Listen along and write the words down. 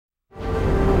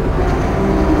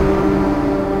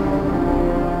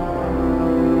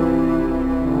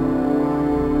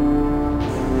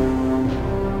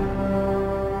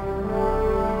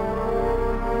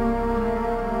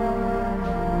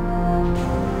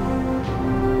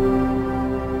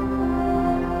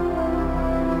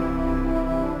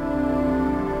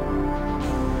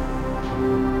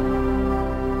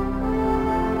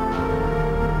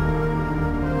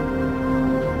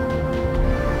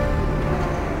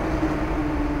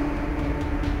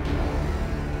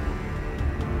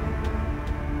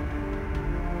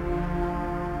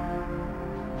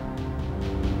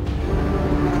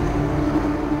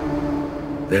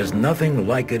There's nothing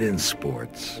like it in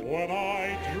sports.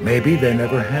 Maybe there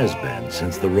never has been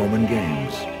since the Roman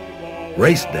Games.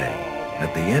 Race day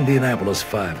at the Indianapolis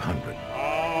 500.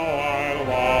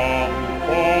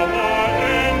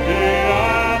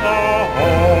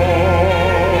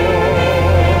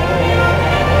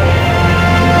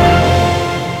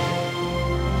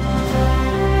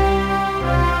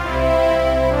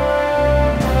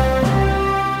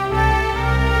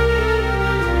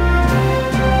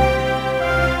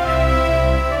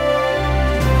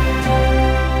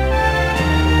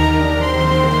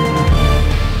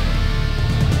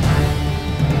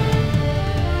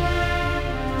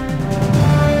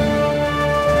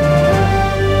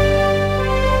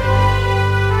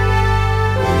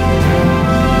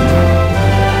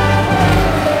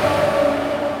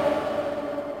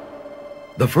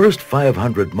 The first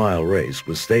 500-mile race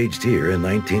was staged here in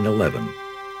 1911,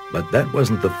 but that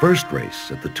wasn't the first race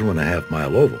at the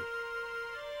 2.5-mile oval.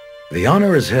 The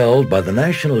honor is held by the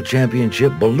National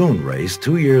Championship balloon race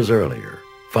 2 years earlier,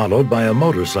 followed by a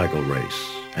motorcycle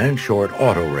race and short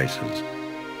auto races.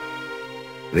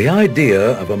 The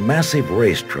idea of a massive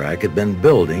racetrack had been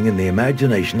building in the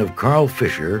imagination of Carl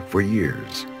Fisher for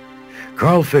years.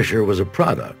 Carl Fisher was a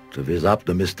product of his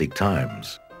optimistic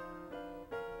times.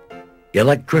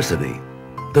 Electricity,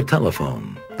 the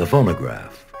telephone, the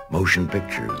phonograph, motion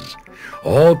pictures,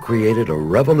 all created a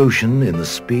revolution in the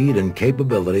speed and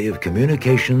capability of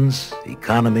communications,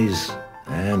 economies,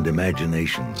 and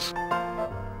imaginations.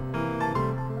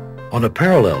 On a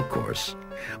parallel course,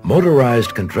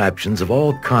 motorized contraptions of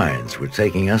all kinds were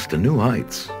taking us to new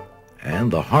heights,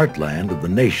 and the heartland of the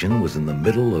nation was in the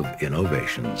middle of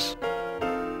innovations.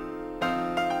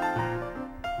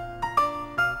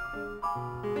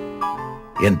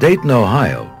 In Dayton,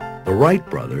 Ohio, the Wright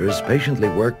brothers patiently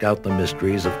worked out the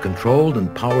mysteries of controlled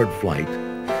and powered flight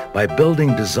by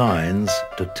building designs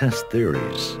to test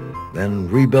theories, then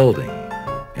rebuilding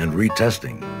and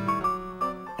retesting.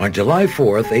 On July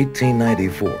 4th,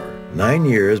 1894, 9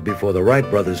 years before the Wright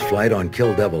brothers' flight on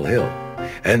Kill Devil Hill,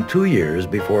 and 2 years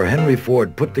before Henry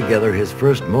Ford put together his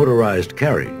first motorized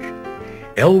carriage,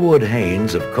 Elwood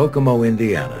Haynes of Kokomo,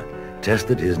 Indiana,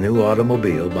 tested his new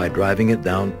automobile by driving it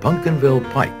down Pumpkinville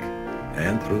Pike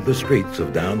and through the streets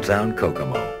of downtown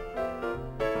Kokomo.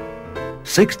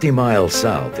 60 miles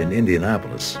south in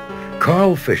Indianapolis,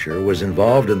 Carl Fisher was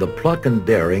involved in the pluck and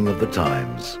daring of the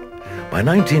times. By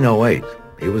 1908,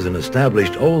 he was an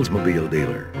established Oldsmobile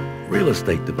dealer, real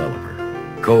estate developer,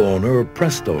 co-owner of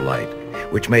Presto Light,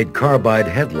 which made carbide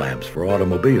headlamps for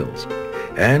automobiles,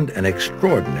 and an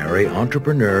extraordinary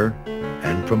entrepreneur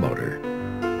and promoter.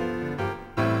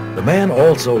 The man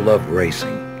also loved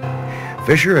racing.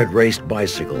 Fisher had raced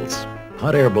bicycles,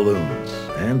 hot air balloons,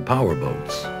 and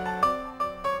powerboats.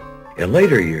 In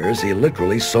later years, he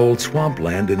literally sold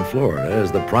swampland in Florida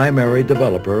as the primary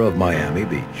developer of Miami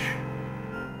Beach.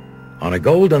 On a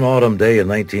golden autumn day in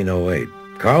 1908,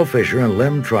 Carl Fisher and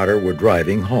Lem Trotter were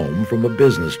driving home from a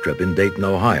business trip in Dayton,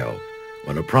 Ohio,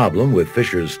 when a problem with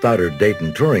Fisher's Stoddard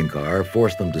Dayton touring car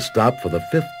forced them to stop for the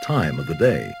 5th time of the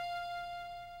day.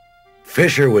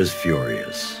 Fisher was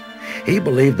furious. He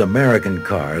believed American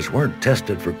cars weren't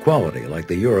tested for quality like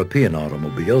the European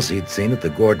automobiles he'd seen at the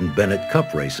Gordon Bennett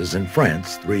Cup races in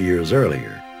France 3 years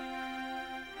earlier.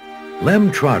 Lem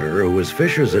Trotter, who was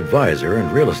Fisher's advisor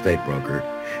and real estate broker,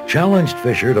 challenged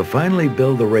Fisher to finally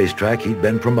build the racetrack he'd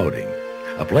been promoting,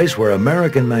 a place where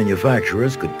American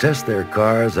manufacturers could test their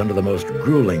cars under the most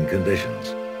grueling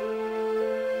conditions.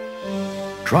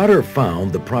 Trotter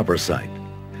found the proper site,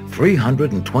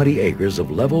 320 acres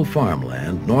of level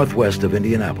farmland northwest of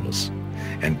Indianapolis,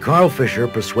 and Carl Fisher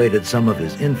persuaded some of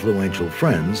his influential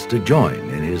friends to join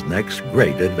in his next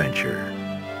great adventure.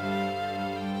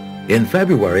 In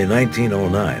February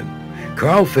 1909,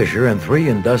 Carl Fisher and 3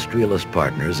 industrialist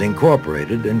partners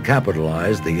incorporated and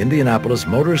capitalized the Indianapolis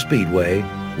Motor Speedway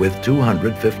with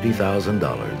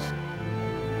 $250,000.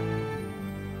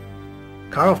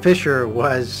 Carl Fisher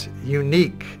was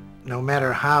unique, no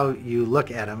matter how you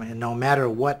look at him and no matter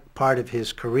what part of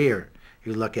his career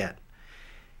you look at.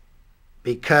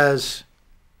 Because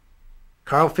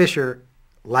Carl Fisher,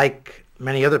 like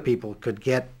many other people, could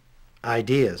get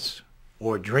ideas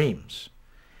or dreams,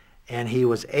 and he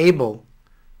was able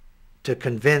to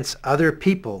convince other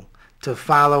people to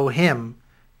follow him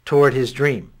toward his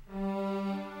dream.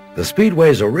 The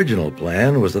Speedway's original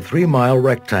plan was a 3-mile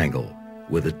rectangle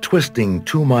with a twisting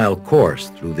 2-mile course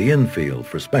through the infield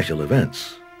for special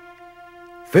events.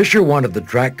 Fisher wanted the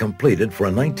track completed for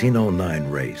a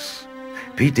 1909 race.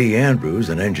 P.T. Andrews,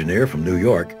 an engineer from New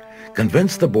York,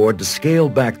 convinced the board to scale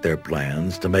back their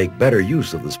plans to make better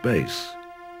use of the space.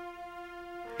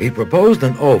 He proposed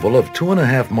an oval of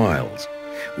 2.5 miles,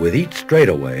 with each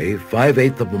straightaway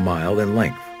 5/8 of a mile in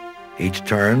length, each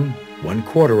turn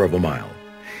 1/4 of a mile,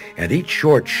 and each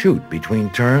short chute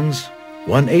between turns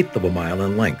 1/8 of a mile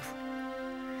in length.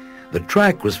 The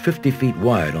track was 50 feet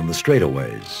wide on the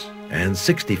straightaways and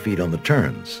 60 feet on the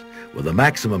turns, with a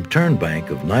maximum turn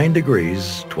bank of 9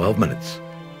 degrees, 12 minutes.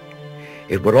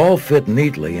 It would all fit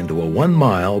neatly into a 1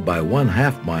 mile by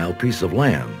 1/2 mile piece of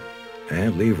land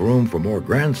and leave room for more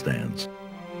grandstands.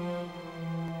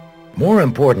 More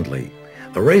importantly,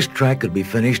 the racetrack could be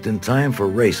finished in time for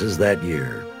races that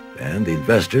year, and the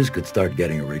investors could start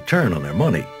getting a return on their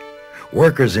money.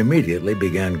 Workers immediately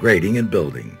began grading and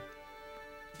building.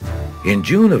 In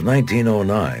June of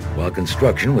 1909, while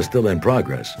construction was still in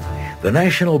progress, the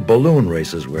national balloon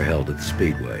races were held at the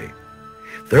Speedway.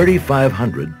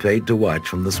 3,500 paid to watch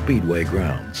from the Speedway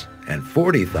grounds, and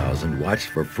 40,000 watched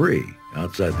for free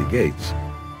outside the gates.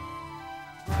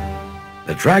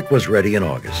 The track was ready in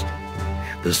August.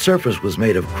 The surface was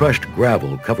made of crushed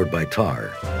gravel covered by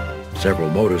tar. Several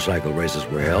motorcycle races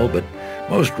were held, but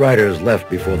most riders left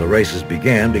before the races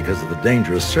began because of the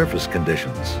dangerous surface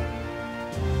conditions.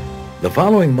 The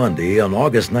following Monday, on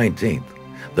August 19th,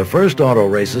 the first auto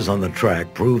races on the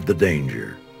track proved the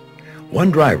danger.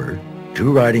 1 driver,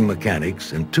 2 riding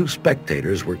mechanics, and 2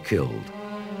 spectators were killed.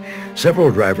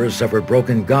 Several drivers suffered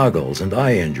broken goggles and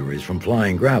eye injuries from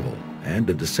flying gravel and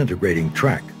a disintegrating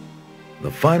track.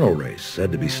 The final race had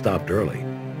to be stopped early.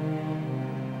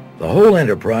 The whole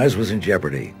enterprise was in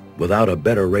jeopardy without a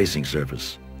better racing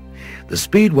surface. The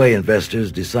Speedway investors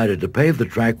decided to pave the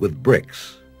track with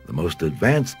bricks, the most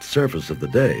advanced surface of the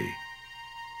day.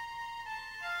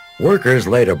 Workers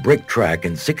laid a brick track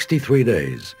in 63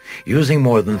 days, using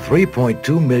more than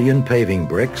 3.2 million paving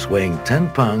bricks weighing 10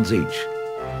 pounds each.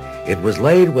 It was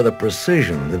laid with a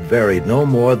precision that varied no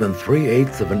more than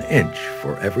 3/8 of an inch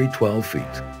for every 12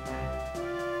 feet.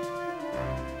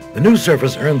 The new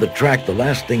surface earned the track the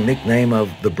lasting nickname of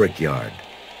the Brickyard.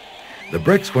 The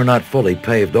bricks were not fully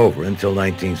paved over until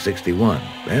 1961,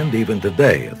 and even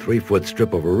today, a 3-foot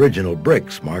strip of original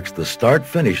bricks marks the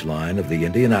start-finish line of the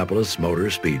Indianapolis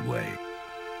Motor Speedway.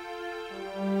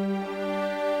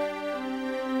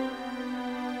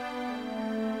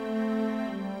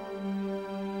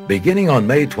 Beginning on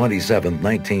May 27,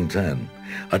 1910,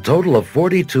 a total of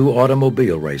 42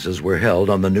 automobile races were held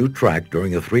on the new track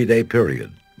during a 3-day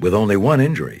period, with only 1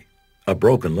 injury, a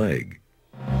broken leg.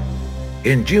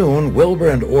 In June, Wilbur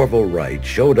and Orville Wright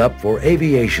showed up for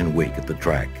Aviation Week at the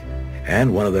track,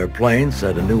 and one of their planes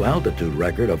set a new altitude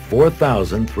record of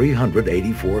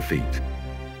 4,384 feet.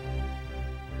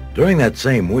 During that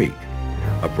same week,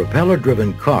 a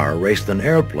propeller-driven car raced an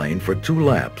airplane for 2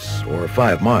 laps, or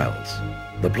 5 miles.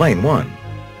 The plane won,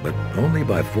 but only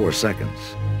by 4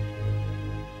 seconds.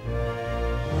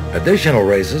 Additional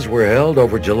races were held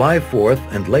over July 4th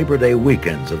and Labor Day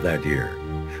weekends of that year,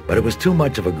 but it was too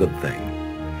much of a good thing.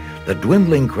 The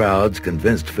dwindling crowds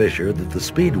convinced Fisher that the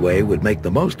Speedway would make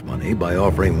the most money by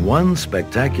offering 1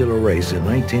 spectacular race in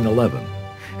 1911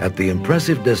 at the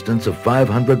impressive distance of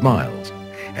 500 miles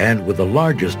and with the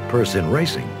largest purse in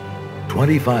racing,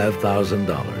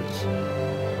 $25,000.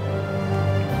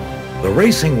 The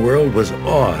racing world was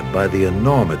awed by the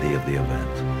enormity of the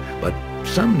event, but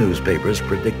some newspapers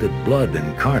predicted blood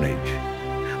and carnage.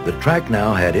 The track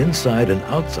now had inside and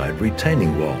outside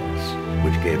retaining walls,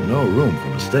 which gave no room for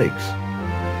mistakes.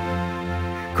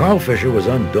 Carl Fisher was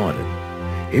undaunted.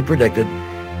 He predicted,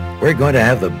 "We're going to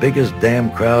have the biggest damn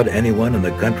crowd anyone in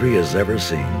the country has ever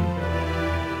seen."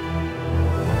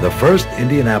 The first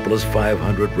Indianapolis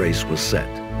 500 race was set,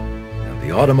 and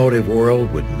the automotive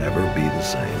world would never be the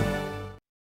same.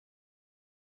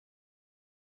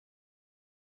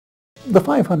 The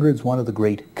 500 is one of the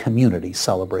great community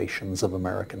celebrations of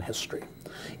American history.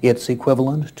 It's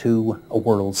equivalent to a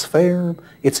World's Fair,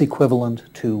 it's equivalent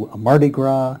to a Mardi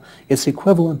Gras, it's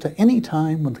equivalent to any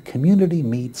time when the community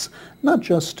meets not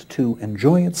just to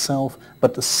enjoy itself,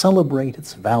 but to celebrate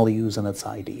its values and its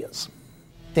ideas.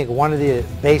 I think one of the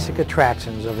basic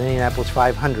attractions of the Indianapolis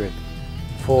 500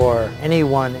 for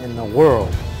anyone in the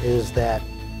world is that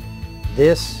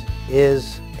this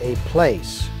is a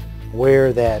place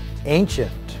where that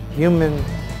ancient human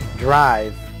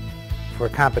drive for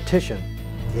competition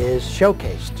is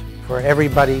showcased for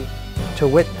everybody to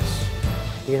witness.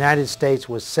 The United States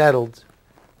was settled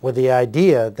with the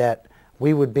idea that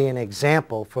we would be an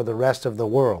example for the rest of the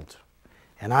world.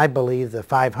 And I believe the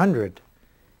 500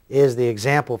 is the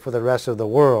example for the rest of the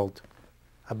world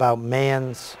about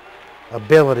man's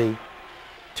ability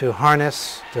to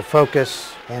harness, to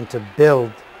focus, and to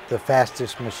build the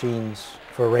fastest machines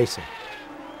for racing.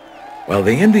 While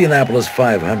the Indianapolis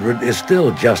 500 is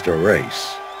still just a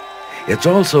race, it's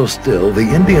also still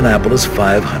the Indianapolis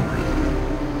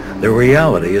 500. The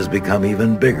reality has become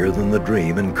even bigger than the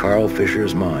dream in Carl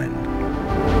Fisher's mind.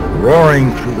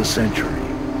 Roaring through the century,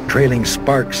 trailing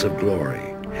sparks of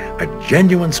glory, a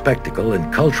genuine spectacle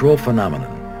and cultural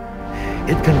phenomenon.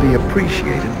 It can be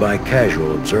appreciated by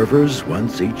casual observers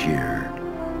once each year,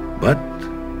 but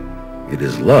it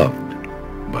is loved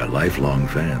by lifelong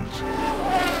fans.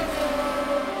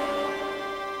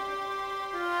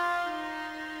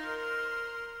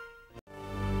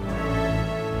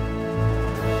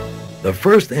 The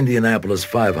first Indianapolis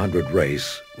 500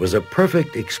 race was a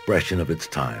perfect expression of its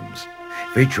times,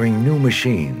 featuring new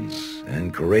machines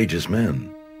and courageous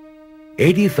men.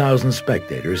 80,000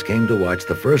 spectators came to watch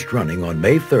the first running on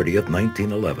May 30th,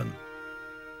 1911.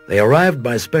 They arrived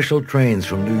by special trains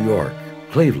from New York,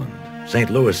 Cleveland,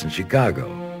 St. Louis, and Chicago,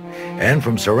 and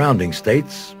from surrounding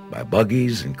states by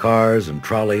buggies and cars and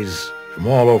trolleys from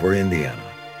all over Indiana.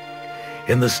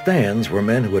 In the stands were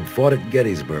men who had fought at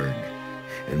Gettysburg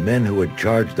and men who had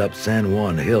charged up San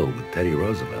Juan Hill with Teddy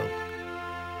Roosevelt.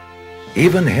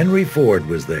 Even Henry Ford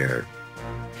was there.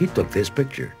 He took this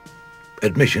picture.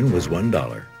 Admission was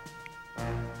 $1.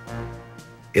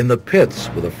 In the pits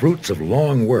were the fruits of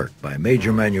long work by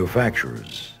major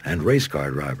manufacturers and race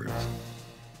car drivers.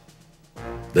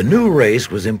 The new race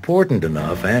was important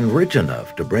enough and rich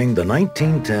enough to bring the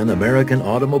 1910 American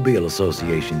Automobile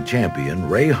Association champion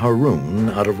Ray Harroun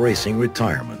out of racing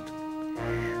retirement.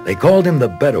 They called him the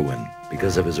Bedouin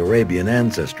because of his Arabian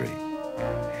ancestry.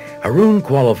 Harroun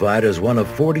qualified as one of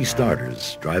 40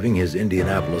 starters, driving his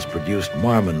Indianapolis-produced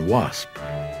Marmon Wasp.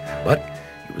 But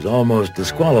he was almost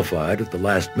disqualified at the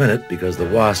last minute because the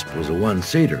Wasp was a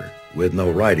one-seater with no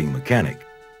riding mechanic.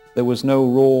 There was no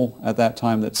rule at that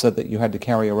time that said that you had to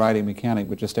carry a riding mechanic,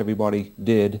 but just everybody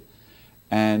did.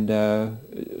 And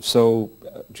so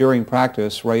during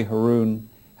practice, Ray Harroun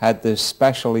had this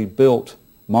specially built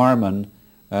Marmon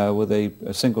with a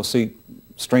single-seat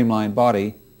streamlined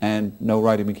body and no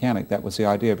riding mechanic. That was the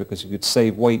idea, because you could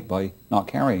save weight by not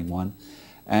carrying one.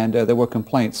 And there were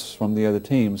complaints from the other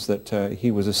teams that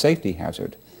he was a safety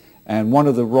hazard. And one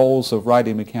of the roles of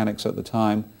riding mechanics at the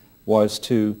time was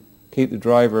to keep the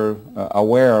driver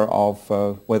aware of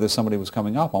whether somebody was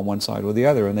coming up on one side or the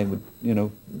other, and they would,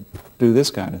 do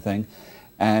this kind of thing.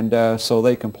 And so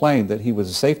they complained that he was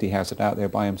a safety hazard out there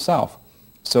by himself.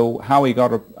 So how he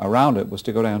got around it was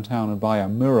to go downtown and buy a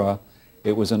mirror.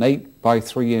 It was an 8 by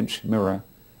 3 inch mirror,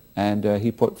 and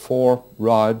he put 4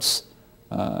 rods,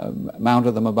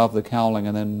 mounted them above the cowling,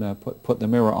 and then put the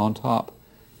mirror on top.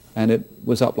 And it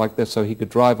was up like this, so he could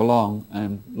drive along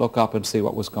and look up and see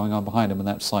what was going on behind him, and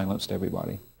that silenced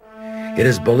everybody. It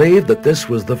is believed that this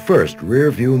was the first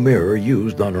rear-view mirror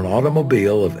used on an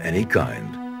automobile of any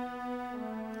kind.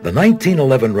 The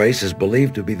 1911 race is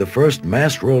believed to be the first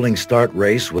mass rolling start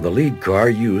race with a lead car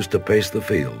used to pace the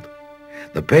field.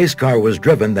 The pace car was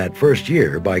driven that first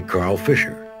year by Carl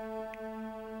Fisher.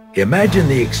 Imagine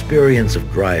the experience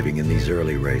of driving in these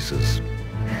early races.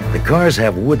 The cars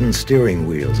have wooden steering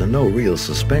wheels and no real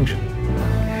suspension.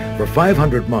 For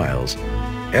 500 miles,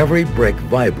 every brake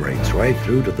vibrates right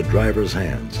through to the driver's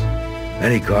hands.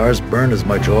 Many cars burn as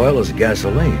much oil as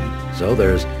gasoline, so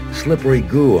there's slippery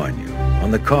goo on you,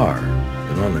 on the car,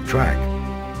 and on the track.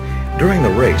 During the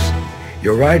race,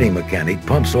 your riding mechanic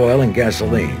pumps oil and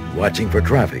gasoline, watching for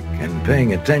traffic and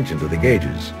paying attention to the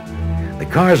gauges. The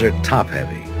cars are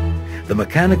top-heavy. The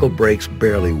mechanical brakes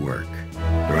barely work.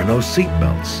 There are no seat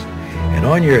belts, and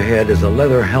on your head is a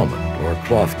leather helmet or a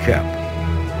cloth cap.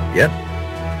 Yet,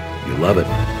 you love it.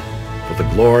 For the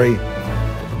glory,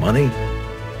 for the money,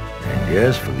 and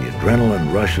yes, for the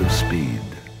adrenaline rush of speed.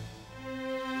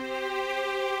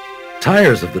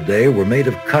 Tires of the day were made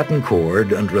of cotton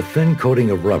cord under a thin coating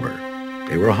of rubber.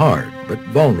 They were hard, but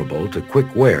vulnerable to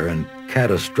quick wear and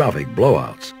catastrophic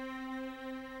blowouts.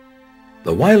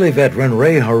 The wily veteran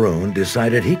Ray Harroun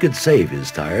decided he could save his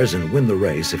tires and win the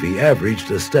race if he averaged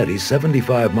a steady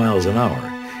 75 miles an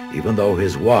hour, even though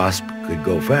his Wasp could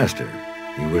go faster.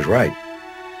 He was right.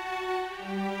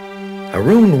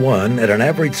 Harroun won at an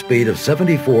average speed of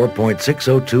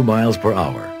 74.602 miles per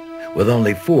hour, with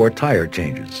only 4 tire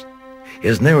changes.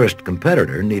 His nearest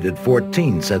competitor needed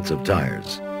 14 sets of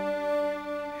tires.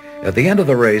 At the end of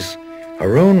the race,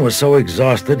 Harroun was so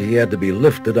exhausted he had to be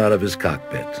lifted out of his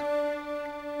cockpit.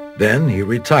 Then he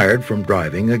retired from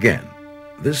driving again,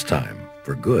 this time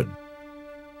for good.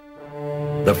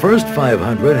 The first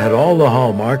 500 had all the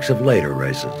hallmarks of later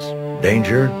races: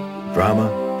 danger,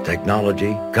 drama,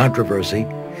 technology, controversy,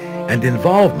 and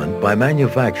involvement by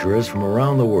manufacturers from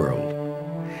around the world.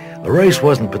 The race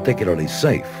wasn't particularly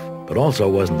safe, but also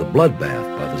wasn't a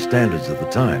bloodbath by the standards of the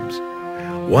times.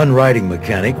 One riding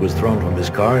mechanic was thrown from his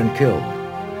car and killed.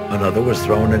 Another was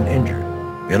thrown and injured.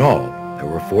 In all, there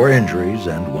were 4 injuries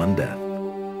and 1 death.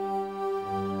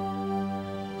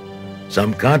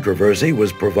 Some controversy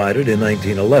was provided in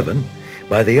 1911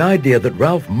 by the idea that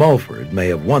Ralph Mulford may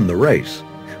have won the race,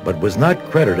 but was not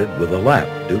credited with a lap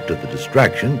due to the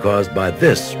distraction caused by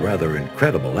this rather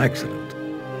incredible accident.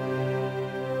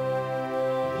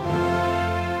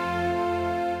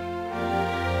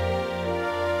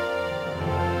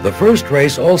 The first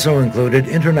race also included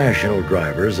international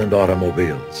drivers and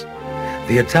automobiles.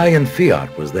 The Italian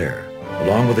Fiat was there,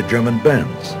 along with the German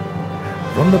Benz.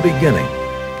 From the beginning,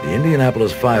 the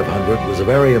Indianapolis 500 was a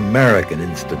very American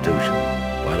institution,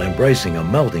 while embracing a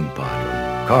melting pot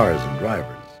of cars and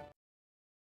drivers.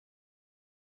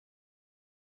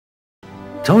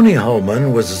 Tony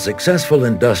Hulman was a successful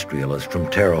industrialist from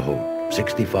Terre Haute,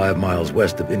 65 miles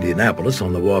west of Indianapolis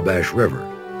on the Wabash River.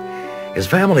 His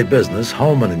family business,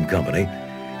 Hulman and Company,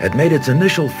 had made its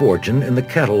initial fortune in the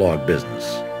catalog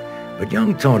business. But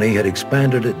young Tony had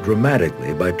expanded it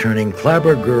dramatically by turning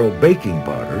Clabber Girl baking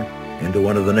powder into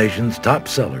one of the nation's top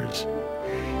sellers.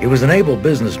 He was an able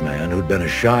businessman who'd been a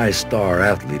shy star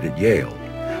athlete at Yale,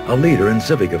 a leader in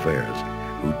civic affairs,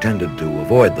 who tended to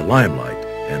avoid the limelight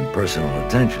and personal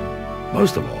attention.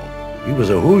 Most of all, he was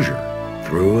a Hoosier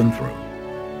through and through.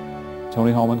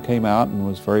 Tony Hulman came out and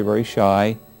was very, very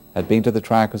shy, had been to the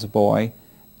track as a boy,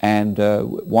 and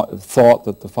thought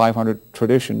that the 500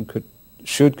 tradition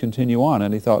should continue on.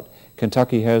 And he thought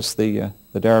Kentucky has the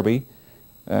Derby,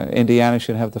 Indiana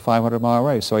should have the 500-mile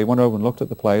race. So he went over and looked at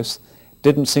the place,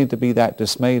 didn't seem to be that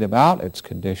dismayed about its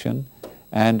condition,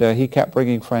 and he kept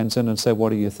bringing friends in and said,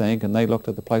 "What do you think?" And they looked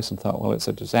at the place and thought, well, it's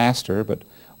a disaster. But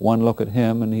one look at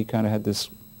him, and he kind of had this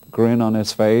grin on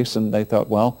his face, and they thought,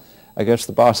 well, I guess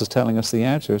the boss is telling us the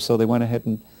answer. So they went ahead,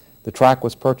 and the track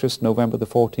was purchased November the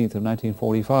 14th of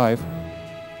 1945.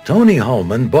 Tony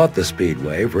Hulman bought the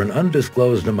Speedway for an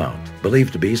undisclosed amount,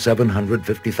 believed to be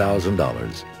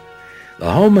 $750,000.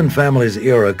 The Hulman family's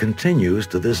era continues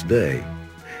to this day.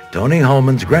 Tony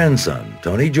Hulman's grandson,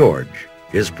 Tony George,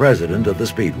 is president of the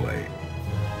Speedway.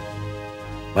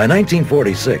 By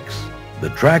 1946,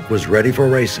 the track was ready for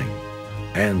racing,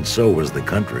 and so was the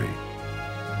country.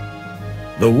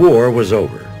 The war was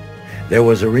over. There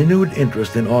was a renewed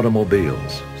interest in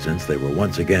automobiles, since they were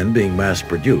once again being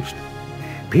mass-produced.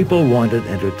 People wanted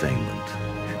entertainment.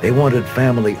 They wanted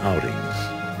family outings.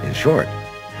 In short,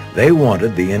 they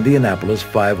wanted the Indianapolis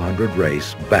 500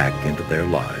 race back into their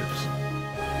lives.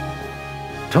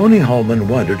 Tony Hulman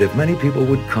wondered if many people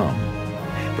would come,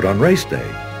 but on race day,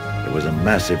 there was a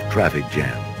massive traffic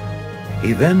jam.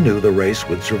 He then knew the race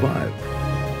would survive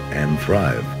and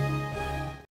thrive.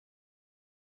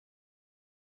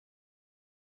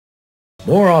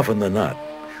 More often than not,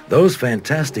 those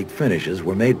fantastic finishes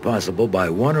were made possible by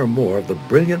one or more of the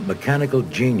brilliant mechanical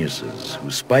geniuses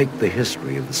who spiked the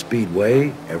history of the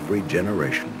Speedway every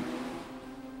generation.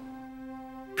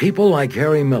 People like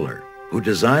Harry Miller, who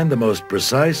designed the most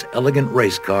precise, elegant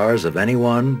race cars of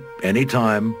anyone,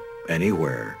 anytime,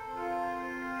 anywhere.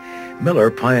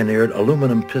 Miller pioneered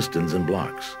aluminum pistons and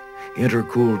blocks,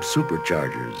 intercooled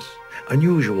superchargers,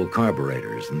 unusual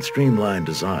carburetors, and streamlined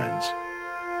designs.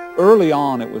 Early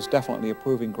on, it was definitely a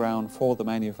proving ground for the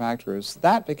manufacturers.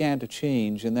 That began to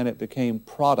change, and then it became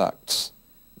products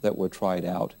that were tried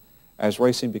out as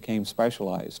racing became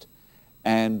specialized.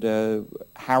 And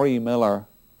Harry Miller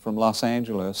from Los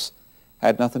Angeles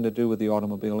had nothing to do with the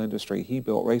automobile industry. He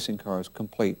built racing cars,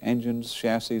 complete engines,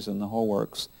 chassis, and the whole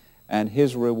works. And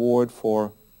his reward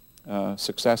for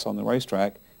success on the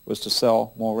racetrack was to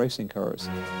sell more racing cars.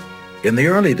 In the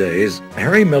early days,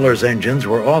 Harry Miller's engines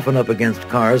were often up against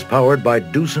cars powered by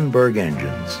Duesenberg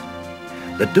engines.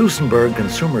 The Duesenberg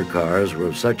consumer cars were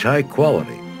of such high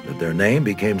quality that their name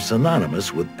became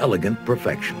synonymous with elegant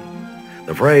perfection.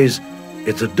 The phrase,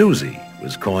 "It's a doozy,"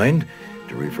 was coined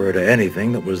to refer to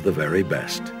anything that was the very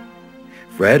best.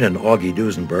 Fred and Augie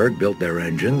Duesenberg built their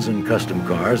engines and custom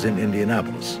cars in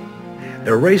Indianapolis.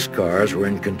 Their race cars were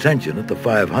in contention at the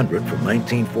 500 from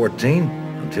 1914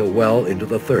 until well into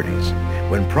the 30s,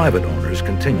 when private owners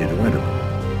continued to enter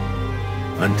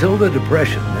them. Until the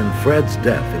Depression and Fred's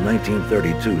death in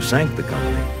 1932 sank the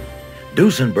company,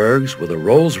 Duesenbergs were the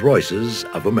Rolls-Royces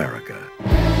of America.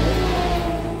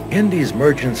 Indy's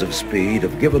merchants of speed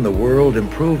have given the world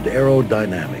improved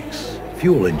aerodynamics,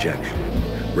 fuel injection,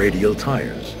 radial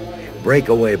tires,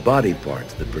 breakaway body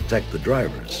parts that protect the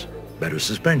drivers, better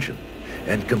suspension,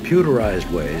 and computerized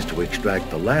ways to extract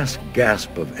the last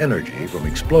gasp of energy from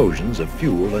explosions of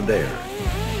fuel and air.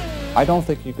 I don't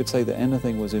think you could say that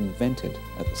anything was invented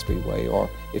at the Speedway, or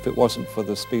if it wasn't for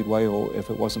the Speedway or if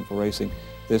it wasn't for racing,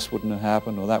 this wouldn't have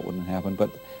happened or that wouldn't happen. But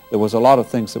there was a lot of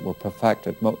things that were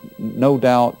perfected. No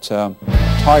doubt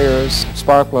tires,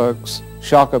 spark plugs,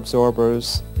 shock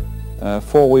absorbers,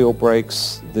 four-wheel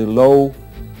brakes, the low,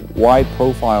 wide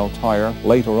profile tire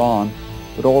later on,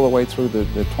 but all the way through the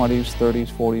 20s, 30s,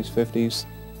 40s,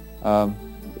 50s,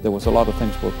 there was a lot of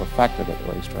things that were perfected at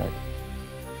the racetrack.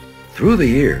 Through the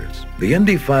years, the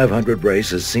Indy 500 race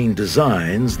has seen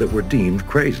designs that were deemed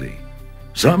crazy.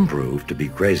 Some proved to be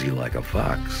crazy like a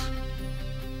fox.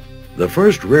 The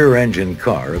first rear-engine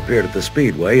car appeared at the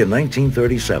Speedway in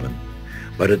 1937,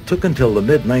 but it took until the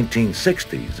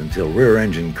mid-1960s until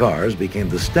rear-engine cars became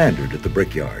the standard at the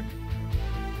Brickyard.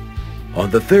 On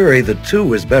the theory that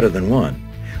two is better than one,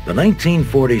 the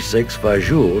 1946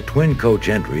 Fajoule twin-coach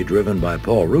entry driven by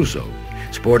Paul Russo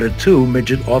sported two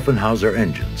midget Offenhauser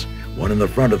engines, one in the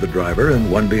front of the driver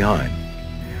and one behind.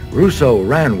 Russo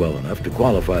ran well enough to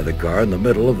qualify the car in the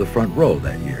middle of the front row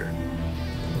that year.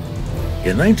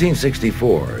 In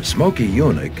 1964, Smokey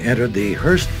Yunick entered the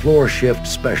Hurst Floor Shift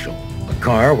Special, a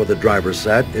car where the driver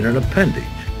sat in an appendage,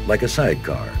 like a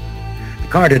sidecar. The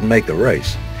car didn't make the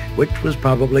race, which was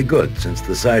probably good since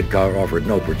the sidecar offered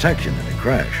no protection in a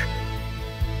crash.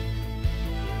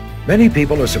 Many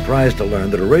people are surprised to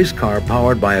learn that a race car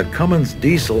powered by a Cummins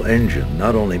diesel engine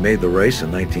not only made the race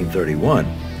in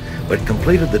 1931, but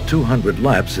completed the 200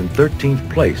 laps in 13th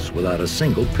place without a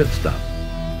single pit stop.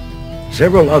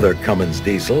 Several other Cummins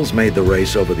diesels made the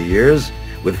race over the years,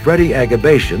 with Freddie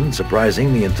Agabation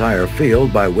surprising the entire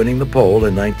field by winning the pole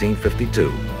in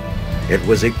 1952. It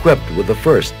was equipped with the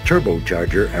first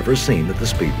turbocharger ever seen at the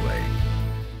Speedway.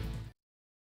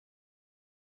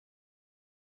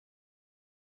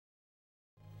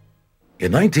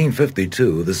 In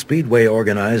 1952, the Speedway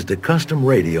organized a custom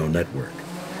radio network.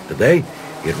 Today,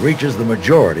 it reaches the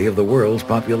majority of the world's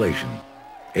population.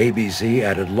 ABC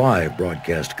added live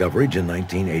broadcast coverage in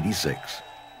 1986.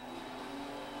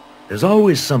 There's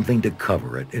always something to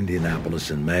cover at Indianapolis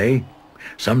in May.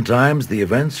 Sometimes the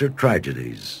events are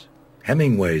tragedies.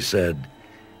 Hemingway said,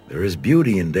 "There is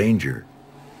beauty in danger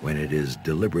when it is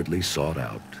deliberately sought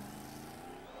out."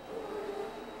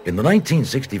 In the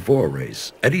 1964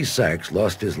 race, Eddie Sachs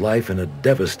lost his life in a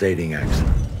devastating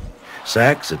accident.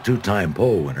 Sachs, a two-time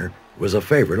pole winner, was a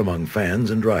favorite among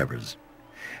fans and drivers.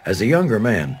 As a younger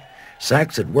man,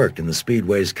 Sachs had worked in the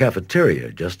Speedway's cafeteria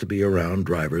just to be around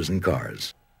drivers and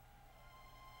cars.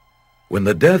 When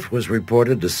the death was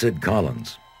reported to Sid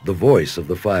Collins, the voice of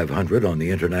the 500 on the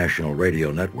International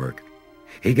Radio Network,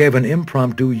 he gave an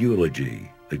impromptu eulogy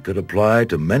that could apply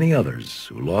to many others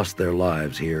who lost their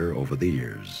lives here over the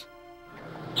years.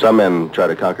 Some men try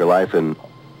to conquer life in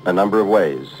a number of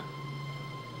ways.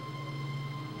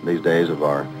 These days of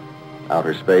our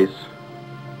outer space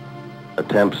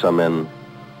attempts, some men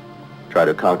try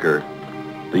to conquer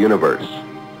the universe.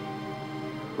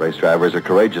 Race drivers are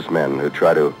courageous men who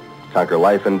try to conquer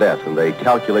life and death, and they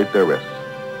calculate their risks.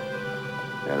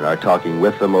 And in our talking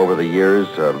with them over the years,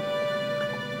 I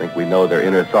think we know their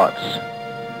inner thoughts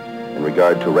in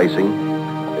regard to racing.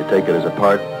 They take it as a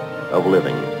part of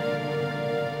living.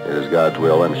 It is God's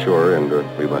will, I'm sure, and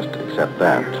we must accept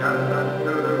that.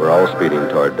 We're all speeding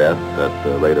toward death at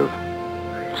the rate of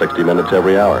 60 minutes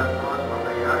every hour.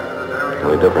 The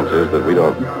only difference is that we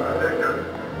don't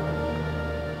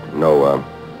know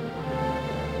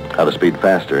how to speed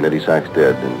faster, and Eddie Sachs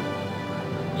did.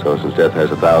 And so since death has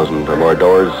 1,000 or more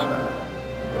doors,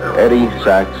 Eddie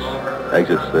Sachs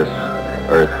exits this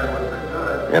earth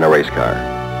in a race car.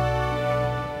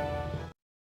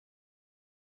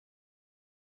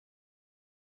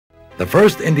 The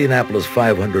first Indianapolis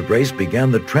 500 race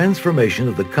began the transformation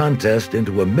of the contest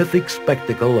into a mythic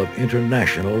spectacle of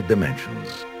international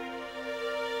dimensions.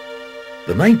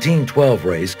 The 1912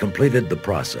 race completed the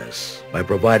process by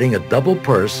providing a double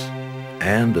purse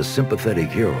and a sympathetic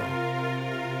hero.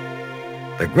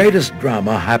 The greatest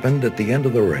drama happened at the end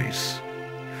of the race.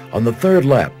 On the third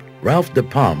lap, Ralph De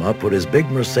Palma put his big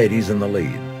Mercedes in the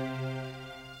lead.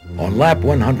 On lap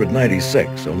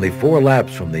 196, only 4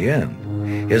 laps from the end,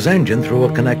 his engine threw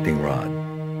a connecting rod.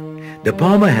 De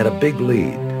Palma had a big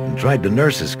lead and tried to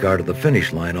nurse his car to the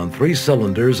finish line on 3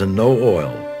 cylinders and no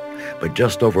oil. But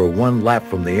just over 1 lap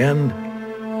from the end,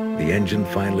 the engine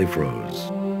finally froze.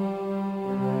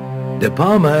 De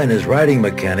Palma and his riding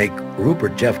mechanic,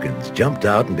 Rupert Jeffkins, jumped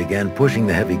out and began pushing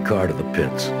the heavy car to the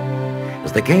pits.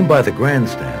 As they came by the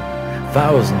grandstand,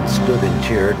 thousands stood and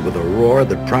cheered with a roar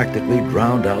that practically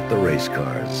drowned out the race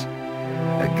cars.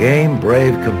 A game,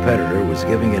 brave competitor was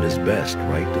giving it his best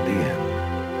right to the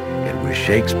end. It was was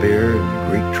Shakespeare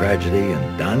and Greek tragedy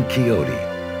and Don Quixote,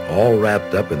 all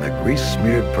wrapped up in the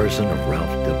grease-smeared person of Ralph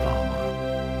De Palma.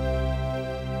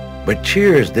 But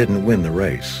cheers didn't win the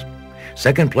race.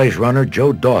 Second-place runner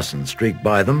Joe Dawson streaked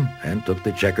by them and took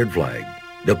the checkered flag.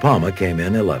 De Palma came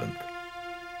in 11th.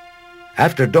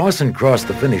 After Dawson crossed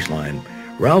the finish line,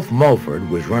 Ralph Mulford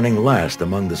was running last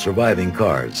among the surviving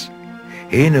cars.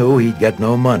 He knew he'd get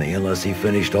no money unless he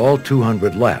finished all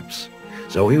 200 laps,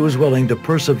 so he was willing to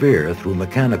persevere through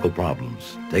mechanical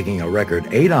problems, taking a record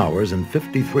 8 hours and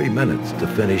 53 minutes to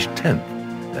finish 10th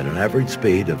at an average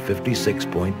speed of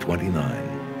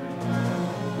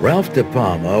 56.29. Ralph De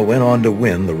Palma went on to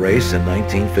win the race in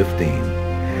 1915,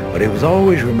 but he was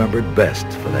always remembered best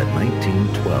for that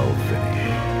 1912 finish.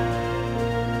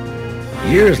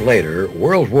 Years later,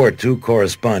 World War II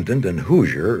correspondent and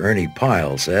Hoosier Ernie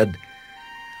Pyle said,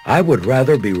 "I would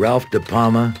rather be Ralph De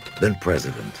Palma than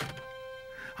president.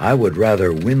 I would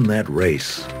rather win that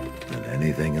race than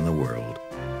anything in the world."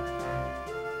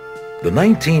 The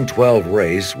 1912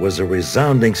 race was a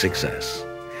resounding success.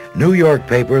 New York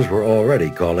papers were already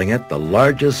calling it the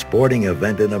largest sporting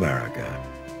event in America.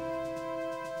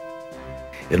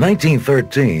 In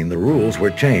 1913, the rules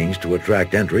were changed to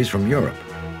attract entries from Europe.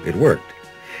 It worked.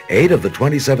 8 of the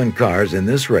 27 cars in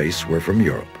this race were from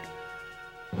Europe.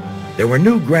 There were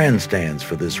new grandstands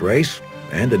for this race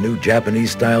and a new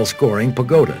Japanese-style scoring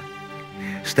pagoda.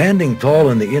 Standing tall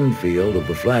in the infield of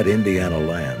the flat Indiana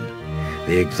land,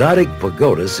 the exotic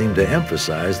pagoda seemed to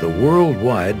emphasize the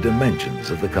worldwide dimensions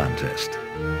of the contest.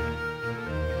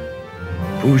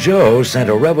 Peugeot sent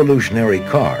a revolutionary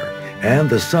car and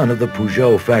the son of the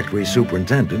Peugeot factory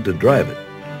superintendent to drive it.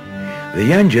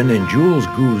 The engine in Jules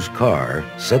Gou's car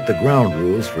set the ground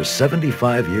rules for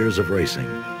 75 years of racing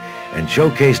and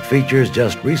showcased features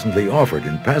just recently offered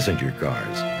in passenger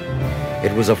cars.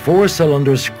 It was a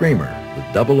 4-cylinder screamer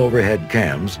with double overhead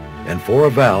cams and 4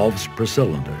 valves per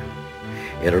cylinder.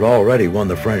 It had already won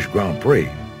the French Grand Prix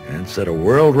and set a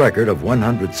world record of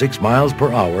 106 miles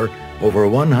per hour over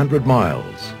 100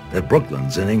 miles at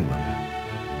Brooklands in England.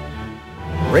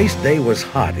 Race day was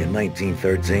hot in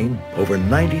 1913, over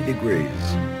 90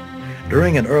 degrees.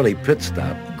 During an early pit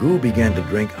stop, Gou began to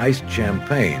drink iced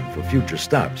champagne for future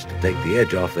stops to take the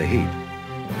edge off the heat.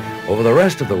 Over the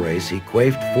rest of the race, he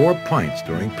quaffed 4 pints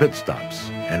during pit stops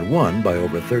and won by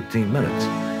over 13 minutes.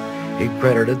 He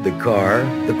credited the car,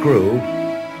 the crew,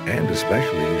 and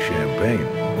especially the champagne.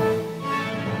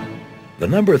 The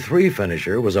number 3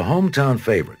 finisher was a hometown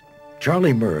favorite.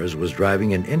 Charlie Murs was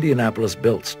driving an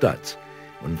Indianapolis-built Stutz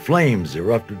when flames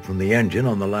erupted from the engine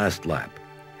on the last lap.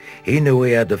 He knew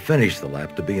he had to finish the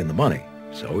lap to be in the money,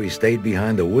 so he stayed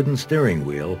behind the wooden steering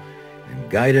wheel and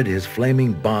guided his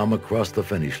flaming bomb across the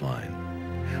finish line.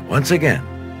 Once again,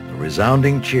 the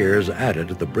resounding cheers added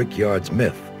to the Brickyard's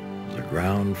myth as a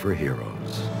ground for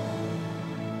heroes.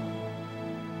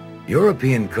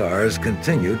 European cars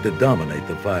continued to dominate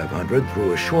the 500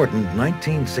 through a shortened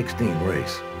 1916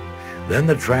 race. Then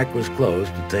the track was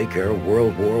closed to take care of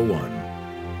World War I.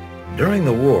 During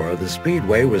the war, the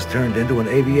speedway was turned into an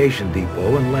aviation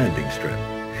depot and landing strip,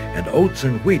 and oats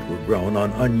and wheat were grown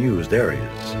on unused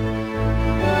areas.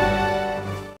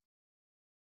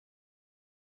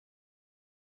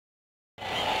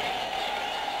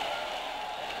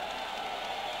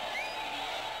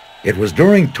 It was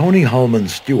during Tony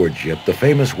Hulman's stewardship the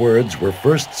famous words were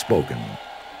first spoken.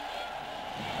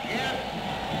 Yes,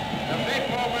 the big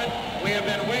moment we have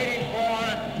been waiting for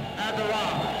has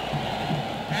arrived.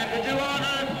 And to do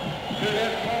honor to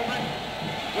this moment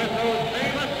with those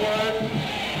famous words,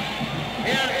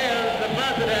 here is the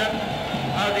president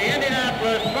of the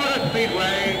Indianapolis Motor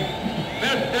Speedway,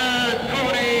 Mr.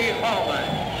 Tony Hulman.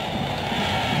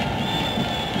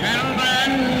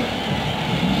 Gentlemen,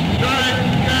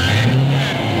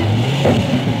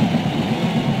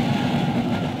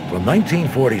 From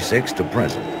 1946 to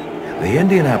present, the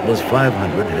Indianapolis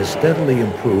 500 has steadily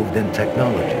improved in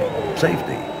technology,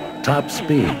 safety, top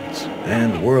speeds,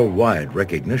 and worldwide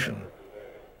recognition.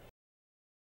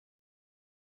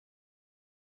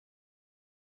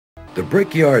 The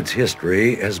Brickyard's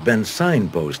history has been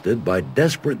signposted by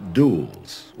desperate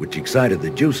duels, which excited the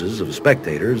juices of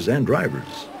spectators and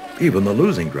drivers, even the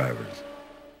losing drivers.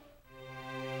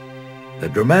 The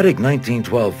dramatic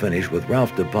 1912 finish with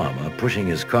Ralph De Palma pushing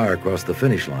his car across the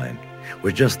finish line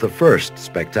was just the first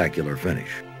spectacular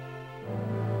finish.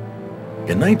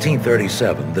 In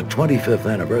 1937, the 25th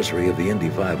anniversary of the Indy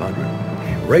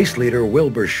 500, race leader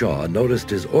Wilbur Shaw noticed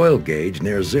his oil gauge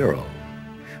near zero.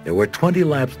 There were 20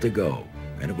 laps to go,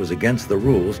 and it was against the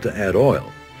rules to add oil,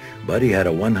 but he had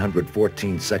a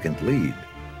 114-second lead.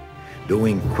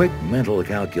 Doing quick mental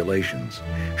calculations,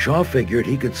 Shaw figured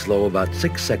he could slow about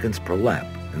 6 seconds per lap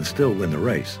and still win the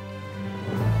race.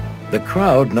 The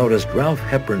crowd noticed Ralph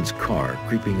Hepburn's car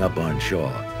creeping up on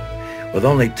Shaw. With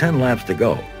only 10 laps to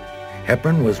go,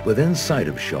 Hepburn was within sight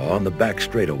of Shaw on the back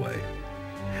straightaway.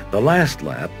 The last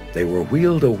lap, they were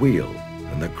wheel to wheel,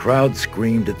 and the crowd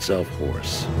screamed itself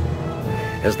hoarse.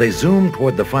 As they zoomed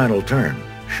toward the final turn,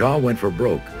 Shaw went for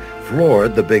broke,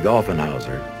 floored the big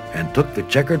Offenhauser, and took the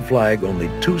checkered flag only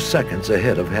 2 seconds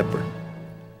ahead of Hepburn.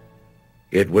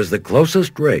 It was the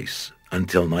closest race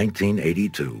until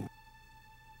 1982.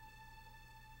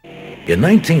 In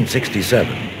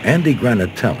 1967, Andy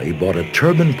Granatelli bought a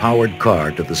turbine-powered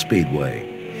car to the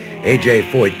Speedway. A.J.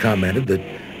 Foyt commented that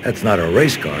that's not a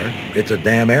race car, it's a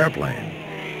damn airplane.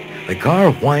 The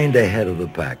car whined ahead of the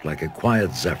pack like a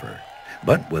quiet zephyr,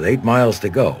 but with 8 miles to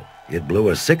go, it blew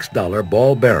a $6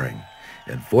 ball bearing,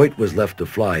 and Foyt was left to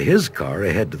fly his car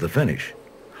ahead to the finish.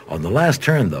 On the last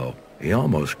turn, though, he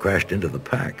almost crashed into the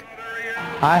pack.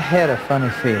 I had a funny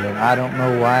feeling. I don't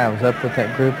know why. I was up with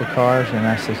that group of cars, and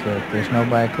I said, look, there's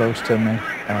nobody close to me.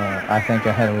 I think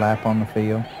I had a lap on the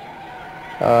field.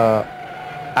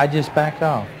 I just backed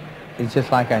off. It's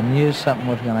just like I knew something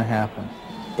was going to happen.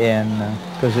 And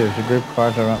because there was a group of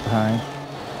cars I went behind.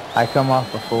 I come off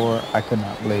before, I could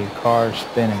not believe. Cars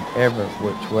spinning every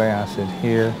which way. I said,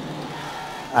 here,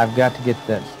 I've got to get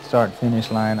that start-finish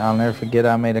line. I'll never forget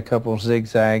I made a couple of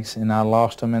zigzags and I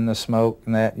lost them in the smoke,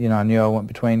 and that, you know, I knew I went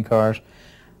between cars.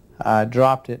 I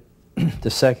dropped it to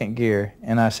second gear,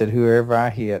 and I said, whoever I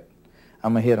hit,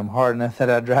 I'm going to hit them hard enough that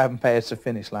I drive them past the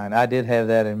finish line. I did have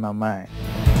that in my mind.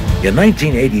 In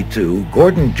 1982,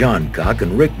 Gordon Johncock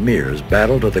and Rick Mears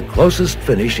battled to the closest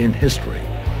finish in history.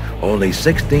 Only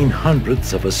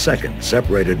 16/100ths of a second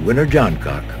separated winner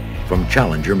Johncock from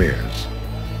challenger Mears.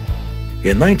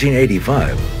 In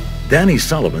 1985, Danny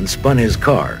Sullivan spun his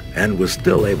car and was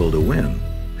still able to win.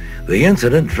 The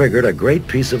incident triggered a great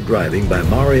piece of driving by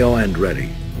Mario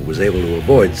Andretti, who was able to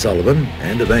avoid Sullivan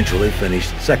and eventually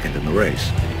finished second in the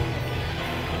race.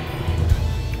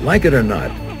 Like it or not,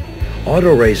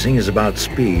 auto racing is about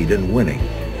speed and winning,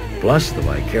 plus the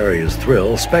vicarious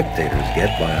thrill spectators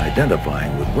get by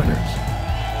identifying with winners.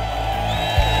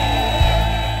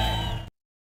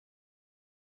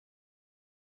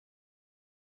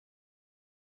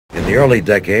 In the early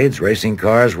decades, racing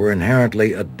cars were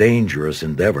inherently a dangerous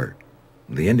endeavor.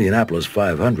 The Indianapolis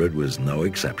 500 was no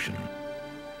exception.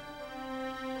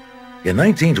 In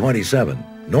 1927,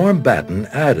 Norm Batten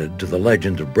added to the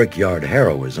legend of brickyard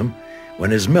heroism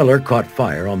when his Miller caught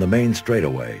fire on the main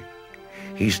straightaway.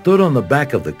 He stood on the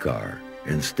back of the car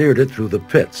and steered it through the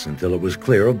pits until it was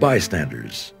clear of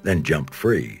bystanders, then jumped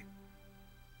free.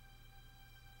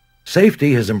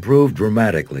 Safety has improved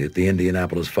dramatically at the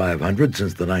Indianapolis 500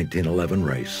 since the 1911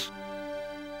 race.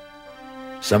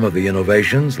 Some of the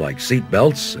innovations, like seat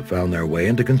belts, have found their way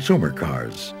into consumer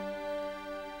cars.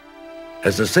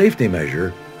 As a safety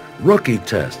measure, rookie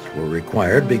tests were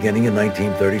required beginning in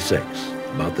 1936,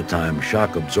 about the time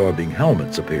shock-absorbing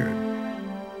helmets appeared.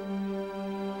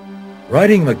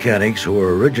 Riding mechanics who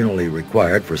were originally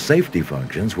required for safety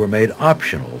functions were made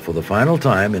optional for the final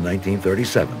time in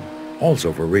 1937.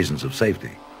 Also for reasons of safety.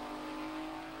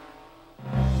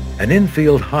 An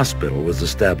infield hospital was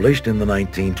established in the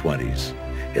 1920s.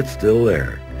 It's still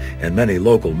there, and many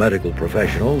local medical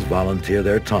professionals volunteer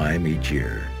their time each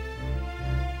year.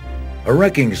 A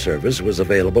wrecking service was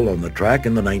available on the track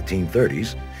in the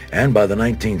 1930s, and by the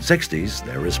 1960s,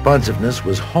 their responsiveness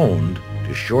was honed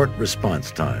to short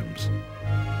response times.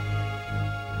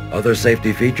 Other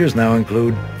safety features now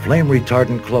include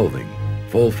flame-retardant clothing,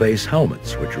 full-face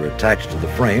helmets, which are attached to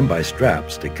the frame by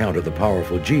straps to counter the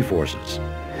powerful G-forces,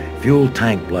 fuel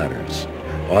tank bladders,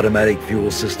 automatic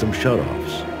fuel system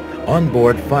shutoffs,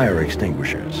 onboard fire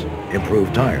extinguishers,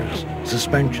 improved tires,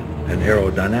 suspension and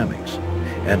aerodynamics,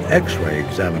 and X-ray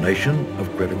examination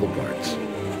of critical parts.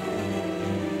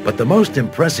 But the most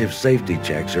impressive safety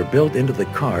checks are built into the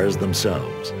cars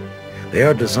themselves. They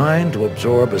are designed to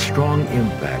absorb a strong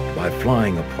impact by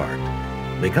flying apart.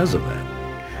 Because of that,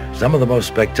 some of the most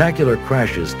spectacular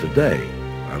crashes today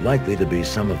are likely to be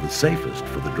some of the safest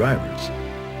for the drivers.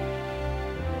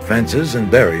 Fences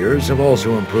and barriers have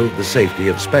also improved the safety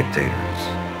of spectators.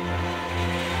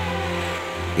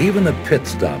 Even the pit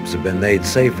stops have been made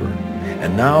safer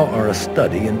and now are a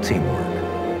study in teamwork.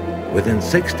 Within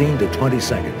 16 to 20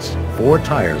 seconds, 4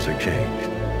 tires are changed,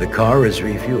 the car is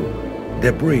refueled,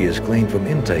 debris is cleaned from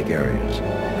intake areas,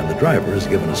 and the driver is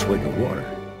given a swig of water.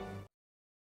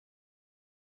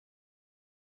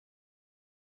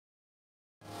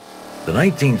 The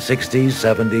 1960s,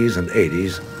 70s, and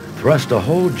 80s thrust a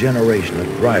whole generation of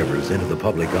drivers into the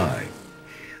public eye.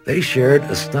 They shared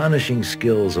astonishing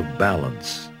skills of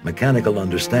balance, mechanical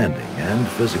understanding, and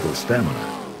physical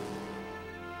stamina.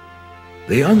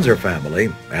 The Unser family,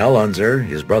 Al Unser,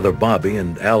 his brother Bobby,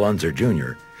 and Al Unser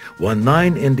Jr., won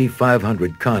 9 Indy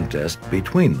 500 contests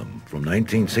between them from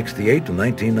 1968 to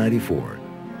 1994.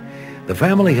 The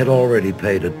family had already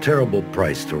paid a terrible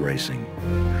price to racing.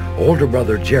 Older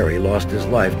brother Jerry lost his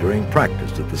life during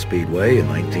practice at the Speedway in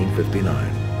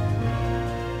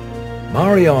 1959.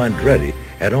 Mario Andretti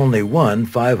had only one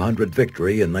 500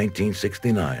 victory in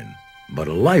 1969, but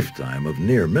a lifetime of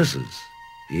near misses.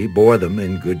 He bore them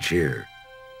in good cheer.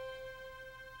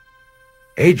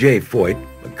 A.J. Foyt,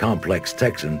 a complex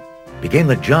Texan, became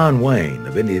the John Wayne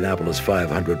of Indianapolis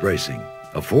 500 racing,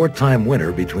 a 4-time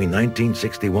winner between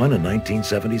 1961 and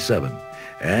 1977,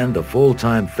 and a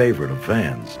full-time favorite of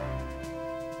fans.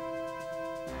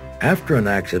 After an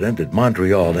accident at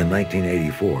Montreal in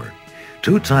 1984,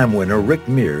 2-time winner Rick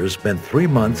Mears spent 3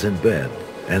 months in bed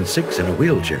and 6 in a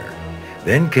wheelchair,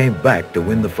 then came back to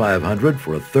win the 500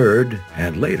 for a 3rd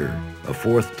and later a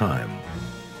 4th time.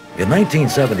 In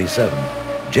 1977,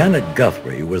 Janet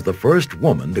Guthrie was the first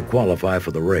woman to qualify for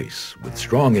the race, with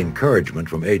strong encouragement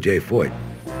from A.J. Foyt.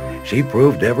 She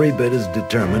proved every bit as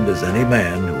determined as any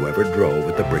man who ever drove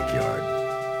at the Brickyard.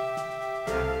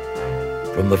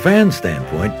 From the fan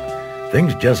standpoint,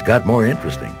 things just got more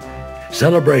interesting.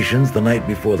 Celebrations the night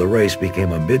before the race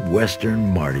became a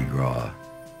Midwestern Mardi Gras.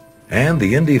 And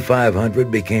the Indy 500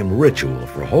 became ritual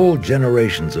for whole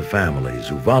generations of families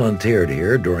who volunteered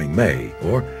here during May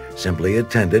or simply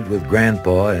attended with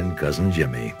Grandpa and Cousin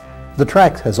Jimmy. The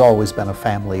track has always been a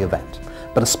family event,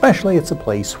 but especially it's a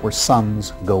place where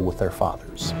sons go with their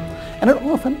fathers. And it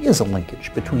often is a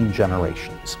linkage between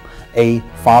generations. A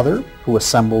father who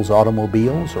assembles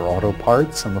automobiles or auto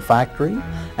parts in the factory,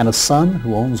 and a son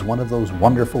who owns one of those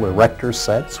wonderful erector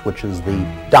sets, which is the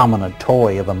dominant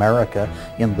toy of America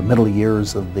in the middle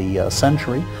years of the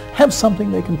century, have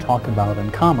something they can talk about in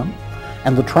common.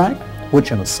 And the track,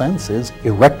 which in a sense is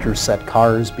erector set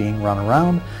cars being run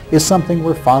around, is something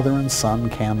where father and son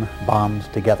can bond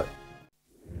together.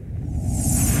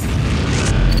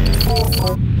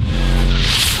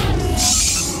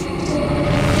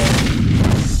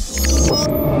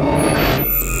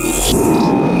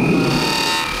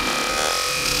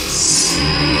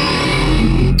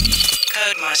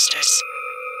 Codemasters.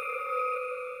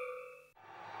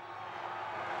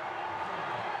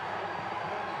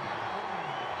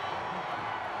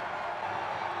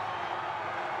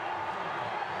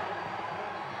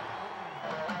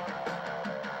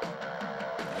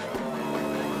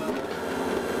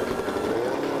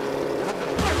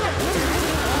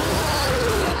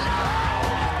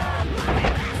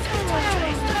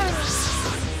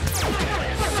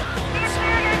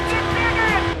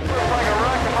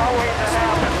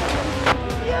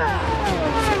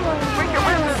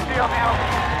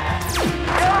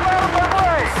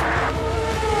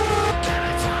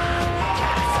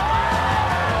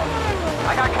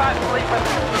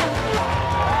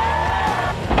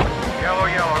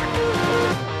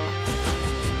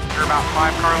 You're about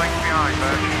 5 car lengths behind,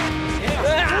 bud.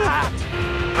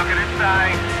 Looking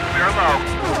inside. We're low.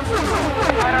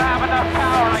 I don't have enough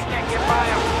power. I can't get by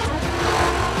him.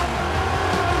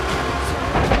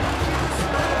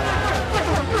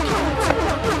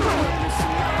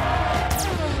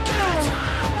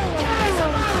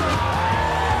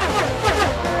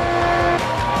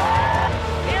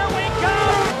 Here we go!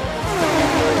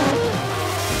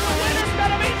 The winner's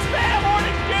gonna be Sam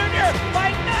Hornick Jr. by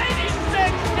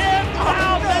 96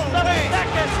 thousandths of a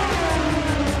second.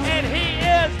 And he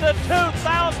is the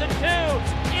 2002